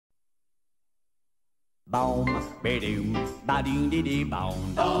Boom, ba-doom,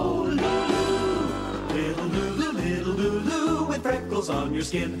 ba-dee-dee-dee-boom. Oh, Lulu, little Lulu, with freckles on your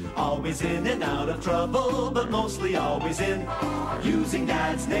skin. Always in and out of trouble, but mostly always in. Using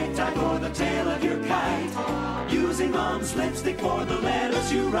Dad's necktie for the tail of your kite. Using Mom's lipstick for the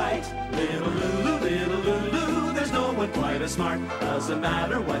letters you write. Little Lulu, there's no one quite as smart. Doesn't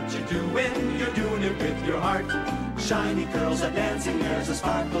matter what you're doing it with your heart. Shiny curls are dancing, there's a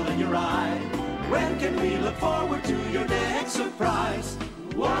sparkle in your eye. When can we look forward to your next surprise?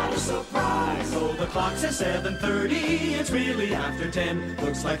 What a surprise! Oh, the clock says 7:30, it's really after 10.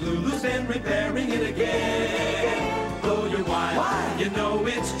 Looks like Lulu's been repairing it again. Though you're wild, you know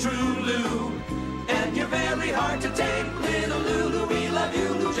it's true, Lou. And you're very hard to tame. Little Lulu, we love you,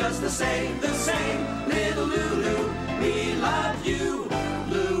 Lou, just the same. Little Lulu, we love you,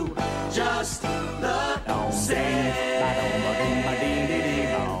 Lou, just the same.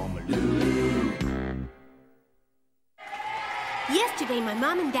 Yesterday, my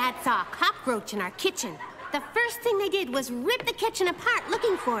mom and dad saw a cockroach in our kitchen. The first thing they did was rip the kitchen apart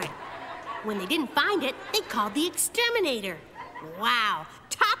looking for it. When they didn't find it, they called the exterminator. Wow,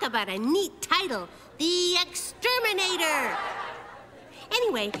 talk about a neat title, the Exterminator.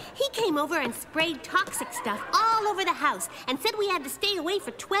 Anyway, he came over and sprayed toxic stuff all over the house and said we had to stay away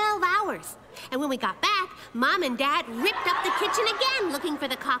for 12 hours. And when we got back, Mom and Dad ripped up the kitchen again looking for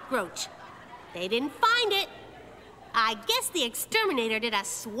the cockroach. They didn't find it. I guess the exterminator did a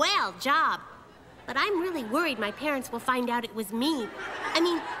swell job. But I'm really worried my parents will find out it was me. I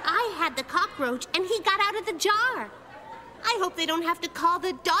mean, I had the cockroach and he got out of the jar. I hope they don't have to call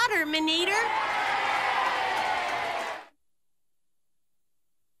the daughter-minator.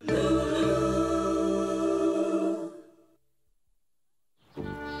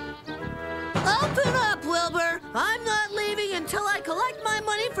 Open up, Wilbur. I'm not leaving until I collect my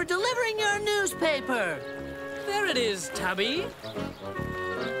money for delivering your newspaper. There it is, Tubby.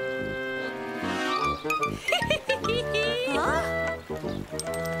 Huh?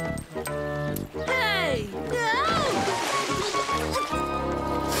 Hey! No!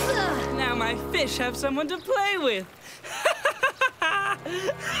 Now my fish have someone to play with.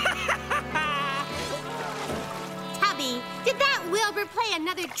 Tubby, did that Wilbur play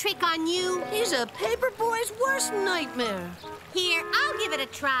another trick on you? He's a paper boy's worst nightmare. Here, I'll give it a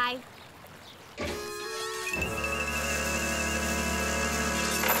try.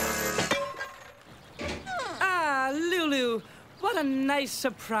 Lulu, what a nice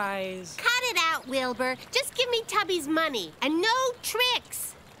surprise. Cut it out, Wilbur. Just give me Tubby's money, and no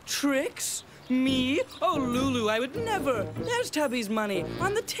tricks. Tricks? Me? Oh, Lulu, I would never. There's Tubby's money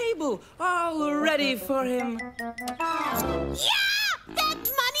on the table, all ready for him. Yeah! That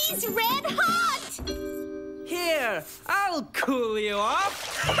money's red hot! Here, I'll cool you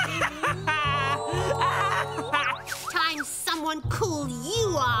off. Time someone cool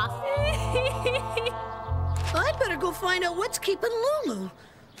you off. I'd better go find out what's keeping Lulu.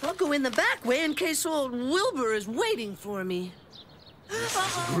 I'll go in the back way in case old Wilbur is waiting for me.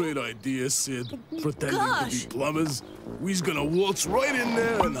 Great idea, Sid. Pretending to be plumbers. We's gonna waltz right in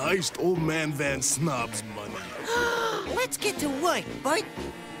there and heist old man Van Snob's money. Let's get to work, Bart.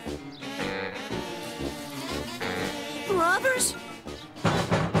 Robbers?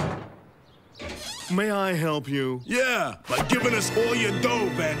 May I help you? Yeah, by giving us all your dough,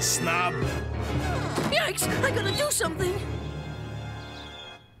 Van Snob. Yikes! I gotta do something.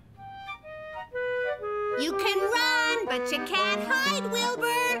 You can run, but you can't hide,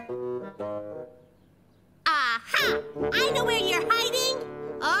 Wilbur. Aha! I know where you're hiding.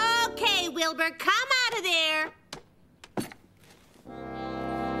 Okay, Wilbur, come out of there.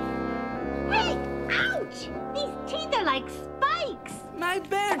 Hey! Ouch! These teeth are like spikes. My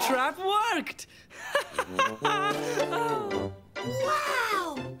bear trap worked. Oh.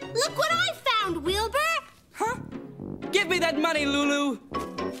 Wow! Look what I found, Wilbur! Huh? Give me that money, Lulu.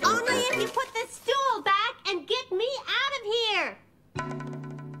 Only if you put the stool back and get me out of here.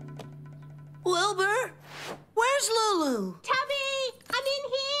 Wilbur? Where's Lulu? Tubby, I'm in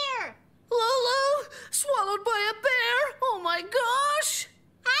here. Lulu? Swallowed by a bear? Oh, my gosh!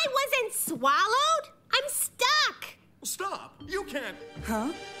 I wasn't swallowed. I'm stuck. Stop! You can't...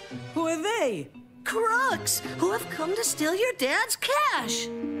 Huh? Who are they? Crooks who have come to steal your dad's cash.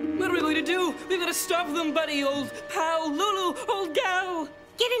 What are we going to do? We've got to stop them, buddy, old pal, Lulu, old gal.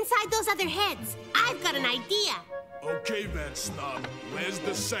 Get inside those other heads. I've got an idea. Okay, Van Snob. Where's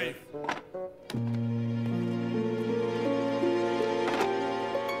the safe?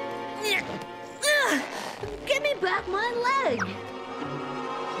 Give me back my leg.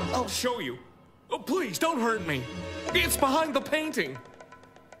 I'll show you. Oh, please, don't hurt me. It's behind the painting.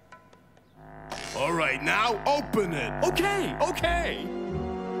 All right, now open it. Okay, okay.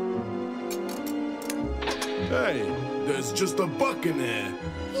 Hey, there's just a buck in there.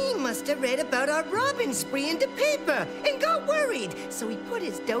 He must have read about our robbing spree in the paper and got worried, so he put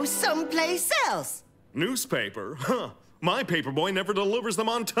his dough someplace else. Newspaper? Huh. My paperboy never delivers them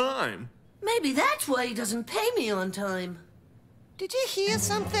on time. Maybe that's why he doesn't pay me on time. Did you hear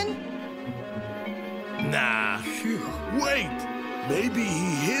something? Nah. Wait. Maybe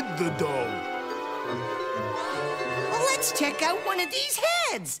he hid the dough. Well, let's check out one of these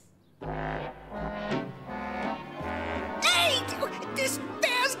heads. Hey! This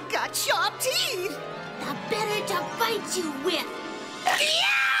bear's got sharp teeth! The better to bite you with.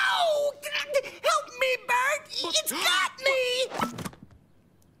 Ow! Help me, Bert! It's got me!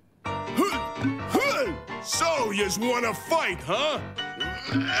 So, yous wanna fight, huh?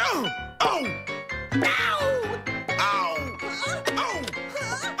 Ow! Ow! Ow! Ow! Ow!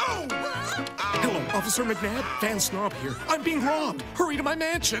 Ow! Hello, Officer McNabb. Van Snob here. I'm being robbed. Hurry to my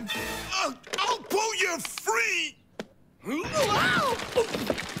mansion. I'll pull you free! Ow!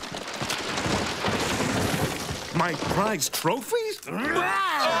 My prize trophies? Let's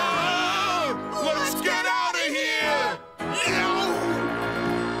get out of here!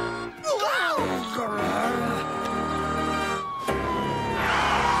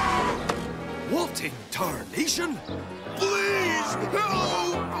 What in tarnation? Please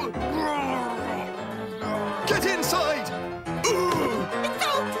help! Get inside!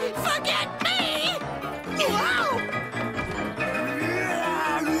 Don't forget me! Ow!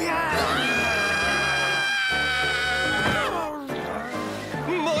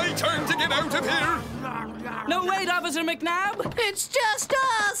 My turn to get out of here! No, wait, Officer McNabb. It's just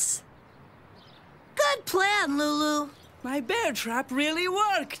us. Good plan, Lulu. My bear trap really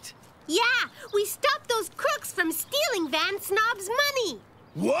worked. Yeah, we stopped those crooks from stealing Van Snob's money.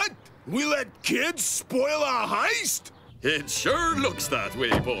 What? We let kids spoil our heist? It sure looks that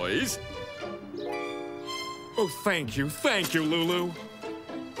way, boys. Oh, thank you, Lulu.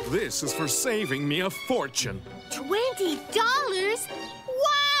 This is for saving me a fortune. $20?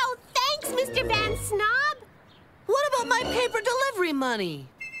 Wow, thanks, Mr. Van Snob. What about my paper delivery money?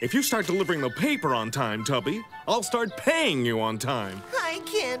 If you start delivering the paper on time, Tubby, I'll start paying you on time. I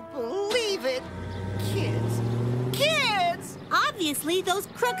can't believe it. Kids. Kids! Obviously, those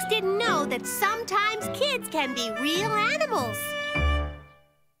crooks didn't know that sometimes kids can be real animals.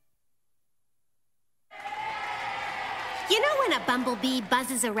 You know when a bumblebee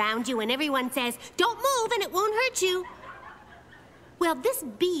buzzes around you and everyone says, "Don't move and it won't hurt you"? Well, this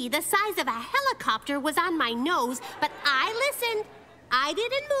bee, the size of a helicopter, was on my nose, but I listened. I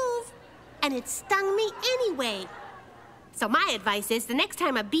didn't move, and it stung me anyway. So my advice is, the next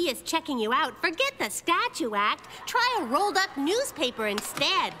time a bee is checking you out, forget the statue act. Try a rolled-up newspaper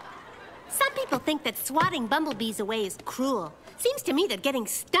instead. Some people think that swatting bumblebees away is cruel. Seems to me that getting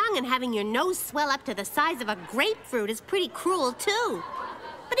stung and having your nose swell up to the size of a grapefruit is pretty cruel, too.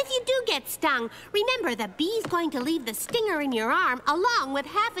 But if you do get stung, remember the bee's going to leave the stinger in your arm along with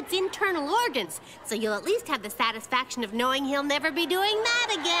half its internal organs, so you'll at least have the satisfaction of knowing he'll never be doing that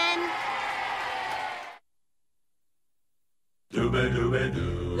again.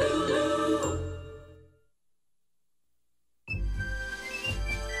 Dooba-dooba-doo.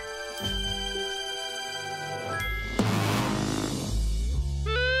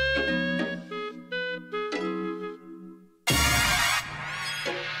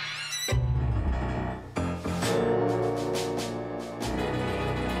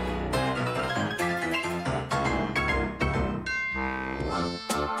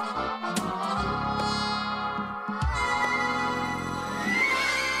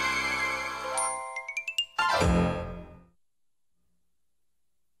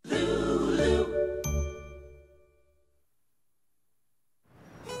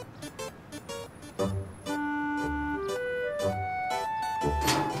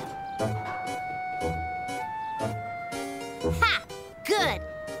 Ha! Good.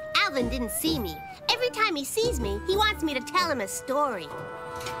 Alvin didn't see me. Every time he sees me, he wants me to tell him a story.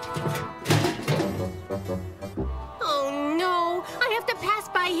 Oh, no. I have to pass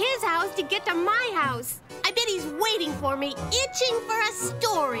by his house to get to my house. I bet he's waiting for me, itching for a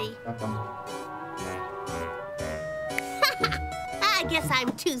story. I guess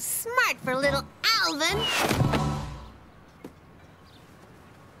I'm too smart for little Alvin.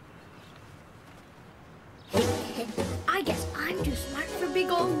 I guess I'm too smart for big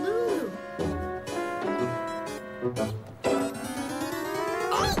old Lulu.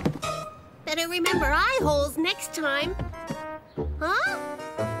 Oh! Better remember eye holes next time. Huh?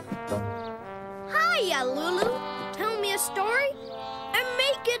 Hiya, Lulu. Tell me a story and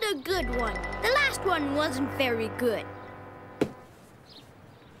make it a a good one. The last one wasn't very good.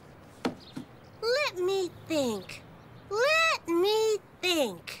 Let me think. Let me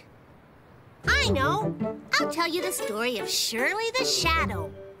think. I know. I'll tell you the story of Shirley the Shadow.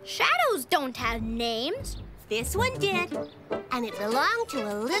 Shadows don't have names. This one did, and it belonged to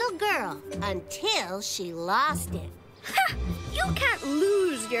a little girl until she lost it. Ha! You can't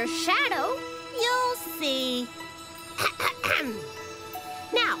lose your shadow. You'll see.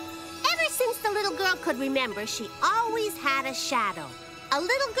 Now, ever since the little girl could remember, she always had a shadow. A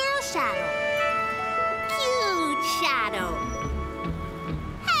little girl shadow. Cute shadow.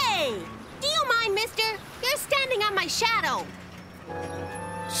 Hey, do you mind, mister? You're standing on my shadow.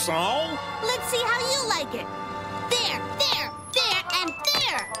 So? Let's see how you like it. There, and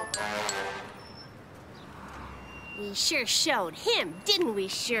there. We sure showed him, didn't we,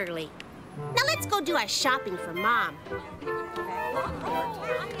 Shirley? Now let's go do our shopping for Mom.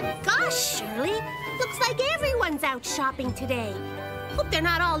 Gosh, Shirley, looks like everyone's out shopping today. Hope they're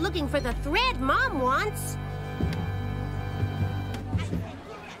not all looking for the thread Mom wants.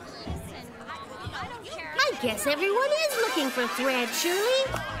 I guess everyone is looking for thread, Shirley.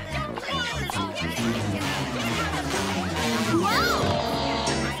 Whoa!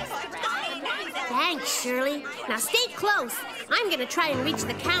 Thanks, Shirley. Now stay close. I'm gonna try and reach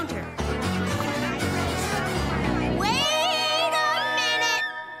the counter. Wait a minute!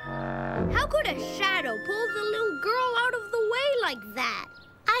 How could a shadow pull the little girl out of the way like that?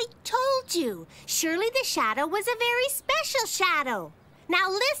 I told you, Shirley the Shadow was a very special shadow. Now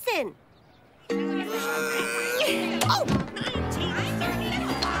listen. Oh!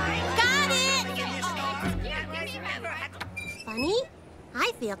 Got it! Funny,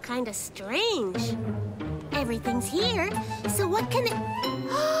 I feel kind of strange. Everything's here, so what can it...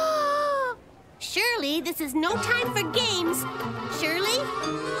 Shirley, this is no time for games. Shirley?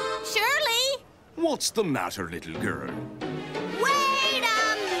 Shirley? What's the matter, little girl? Wait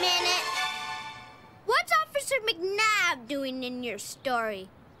a minute! What's Officer McNabb doing in your story?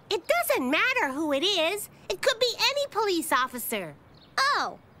 It doesn't matter who it is. It could be any police officer.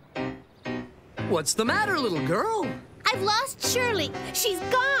 Oh. What's the matter, little girl? I've lost Shirley. She's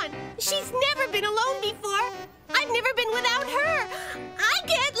gone. She's never been alone before. I've never been without her. I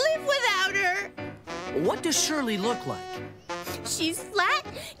can't live without her. What does Shirley look like? She's flat,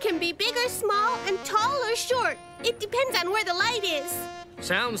 can be big or small, and tall or short. It depends on where the light is.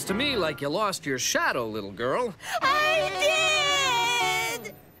 Sounds to me like you lost your shadow, little girl. I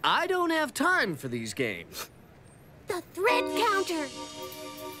did! I don't have time for these games. The thread counter.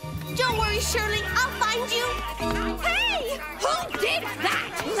 Don't worry, Shirley. I'll find you. Hey! Who did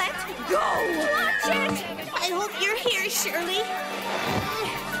that? Let's go! Watch it! I hope you're here, Shirley.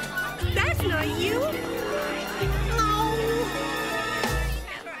 That's not you. No.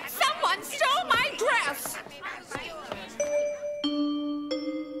 Someone stole my dress.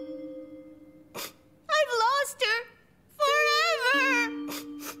 I've lost her. Forever.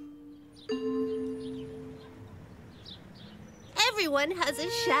 Everyone has a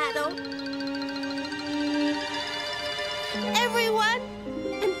shadow. Everyone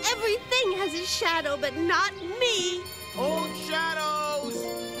and everything has a shadow, but not me. Old shadows!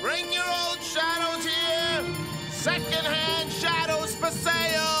 Bring your old shadows here! Second-hand shadows for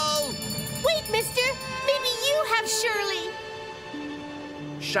sale! Wait, mister. Maybe you have Shirley.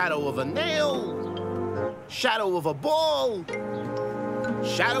 Shadow of a nail. Shadow of a ball.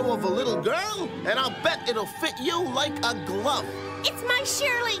 Shadow of a little girl, and I'll bet it'll fit you like a glove. It's my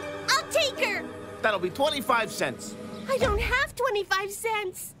Shirley. I'll take her. That'll be 25 cents. I don't have 25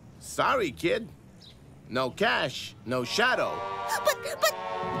 cents. Sorry, kid. No cash, no shadow. But...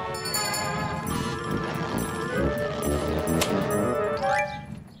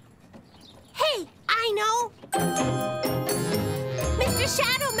 Hey, I know. Mr.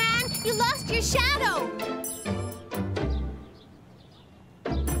 Shadow Man, you lost your shadow.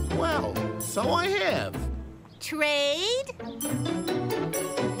 Well, so I have. Trade?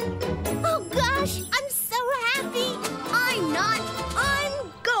 Oh, gosh, I'm so happy. I'm not.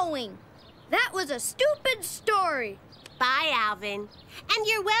 I'm going. That was a stupid story. Bye, Alvin. And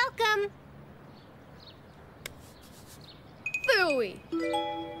you're welcome. Phooey.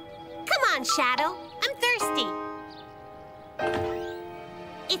 Come on, Shadow. I'm thirsty.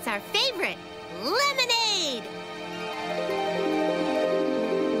 It's our favorite, lemonade.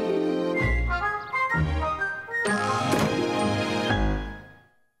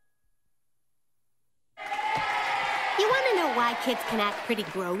 You want to know why kids can act pretty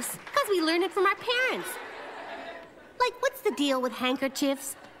gross? Because we learn it from our parents. Like, what's the deal with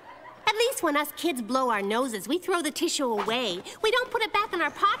handkerchiefs? At least when us kids blow our noses, we throw the tissue away. We don't put it back in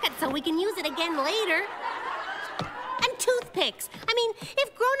our pocket so we can use it again later. And toothpicks. I mean,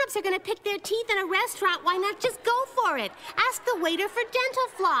 if grown-ups are gonna pick their teeth in a restaurant, why not just go for it? Ask the waiter for dental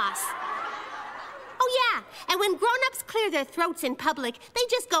floss. Oh yeah, and when grown-ups clear their throats in public, they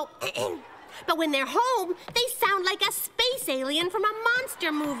just go but when they're home, they sound like a space alien from a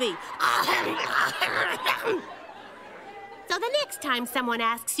monster movie. So the next time someone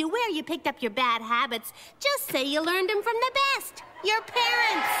asks you where you picked up your bad habits, just say you learned them from the best, your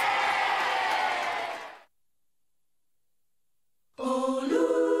parents. Oh,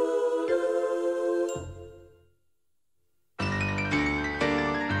 Lulu.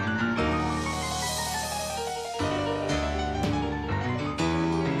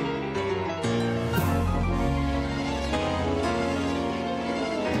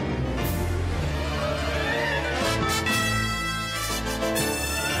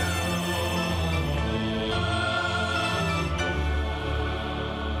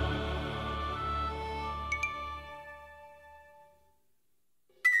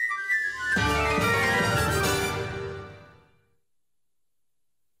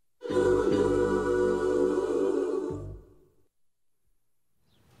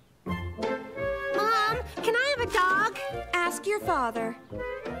 Your father.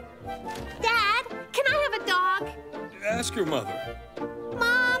 Dad, can I have a dog? Ask your mother.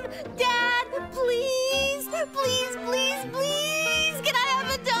 Mom, Dad, please, please, please, please, can I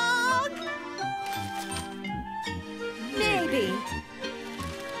have a dog? Maybe.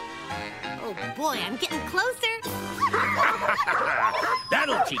 Oh boy, I'm getting closer.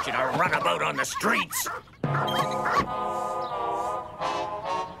 That'll teach you to run about on the streets.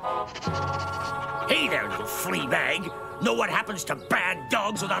 Hey there, little flea bag. Know what happens to bad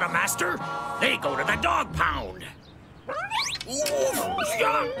dogs without a master? They go to the dog pound.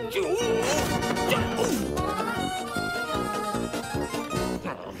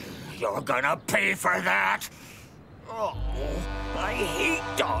 You're gonna pay for that. Oh, I hate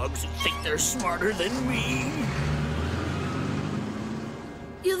dogs who think they're smarter than me.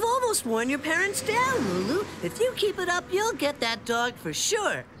 You've almost worn your parents down, Lulu. If you keep it up, you'll get that dog for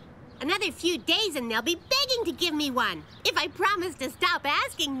sure. Another few days and they'll be begging to give me one, if I promise to stop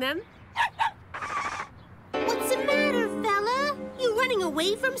asking them. What's the matter, fella? You running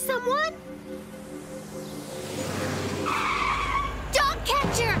away from someone? Dog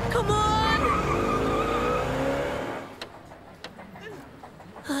catcher! Come on!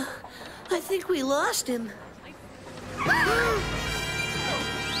 I think we lost him.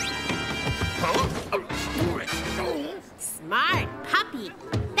 Smart puppy.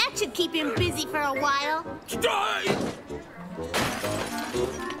 That should keep him busy for a while.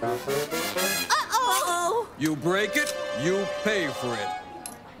 Uh-oh! You break it, you pay for it.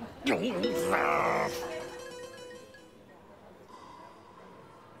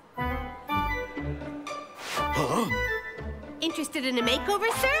 Huh? Interested in a makeover,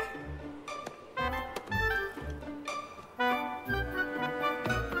 sir?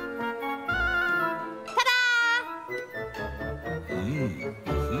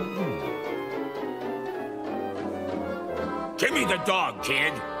 Give me the dog,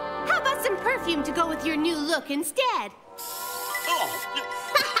 kid. How about some perfume to go with your new look instead?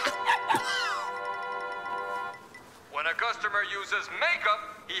 When a customer uses makeup,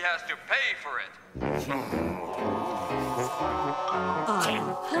 he has to pay for it.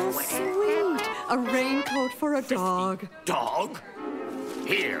 How sweet. A raincoat for a dog. Dog?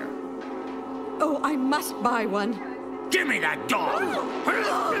 Here. Oh, I must buy one. Give me that dog!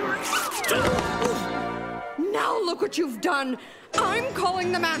 Now look what you've done. I'm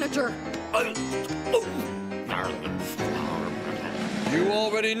calling the manager. You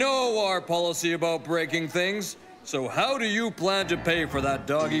already know our policy about breaking things. So how do you plan to pay for that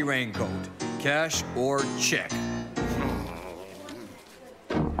doggy raincoat? Cash or check?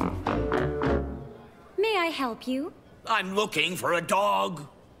 May I help you? I'm looking for a dog.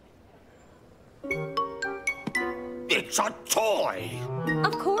 It's a toy.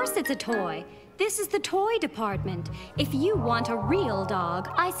 Of course it's a toy. This is the toy department. If you want a real dog,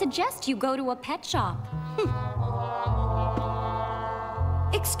 I suggest you go to a pet shop.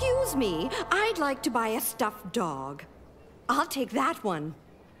 Excuse me, I'd like to buy a stuffed dog. I'll take that one.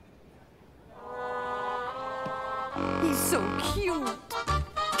 He's so cute.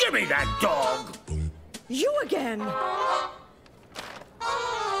 Give me that dog. You again.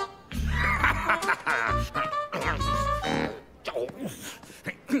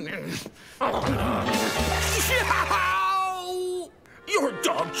 Your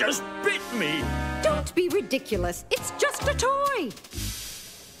dog just bit me. Don't be ridiculous. It's just a toy.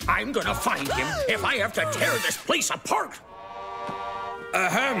 I'm gonna find him if I have to tear this place apart.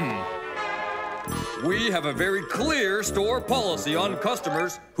 Ahem. We have a very clear store policy on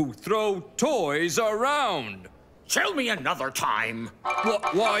customers who throw toys around. Tell me another time.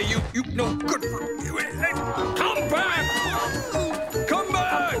 Why, you no good for... Come back! Come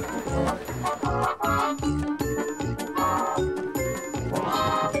back!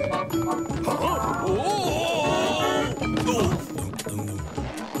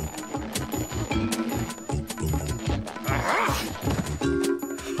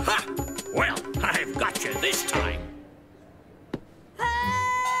 Well, I've got you this time.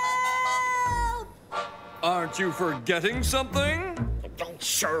 Aren't you forgetting something? Oh,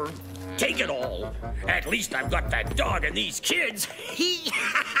 sure. Take it all. At least I've got that dog and these kids.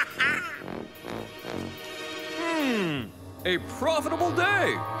 A profitable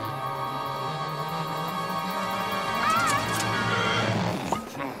day.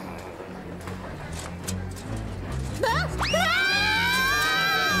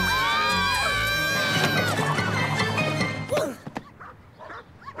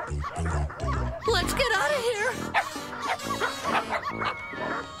 Let's get out of here.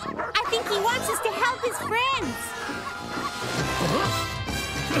 I think he wants us to help his friends.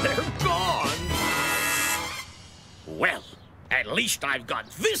 They're gone. Well, at least I've got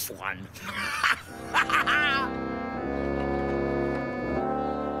this one.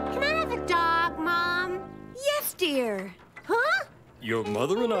 Can I have a dog, Mom? Yes, dear. Huh? Your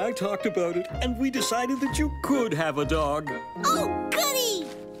mother and I talked about it, and we decided that you could have a dog. Oh, goody!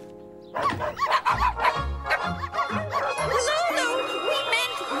 Lulu, we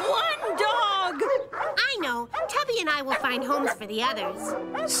meant one dog. I know. Tubby and I will find homes for the others.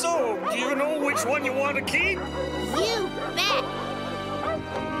 So, do you know which one you want to keep? You bet.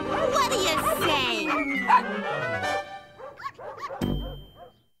 What do you say?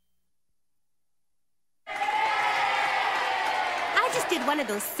 I just did one of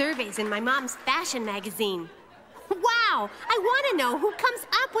those surveys in my mom's fashion magazine. Wow, I want to know who comes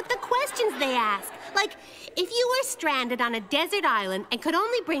up with the questions they ask. Like, if you were stranded on a desert island and could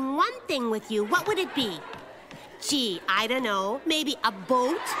only bring one thing with you, what would it be? Gee, I don't know, maybe a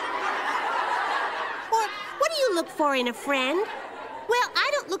boat? Or what do you look for in a friend? Well, I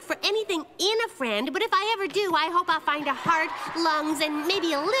don't look for anything in a friend, but if I ever do, I hope I'll find a heart, lungs, and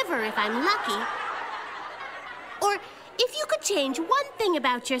maybe a liver if I'm lucky. Or if you could change one thing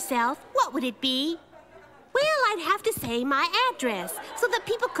about yourself, what would it be? Well, I'd have to say my address, so that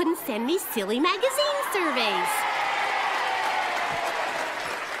people couldn't send me silly magazine surveys.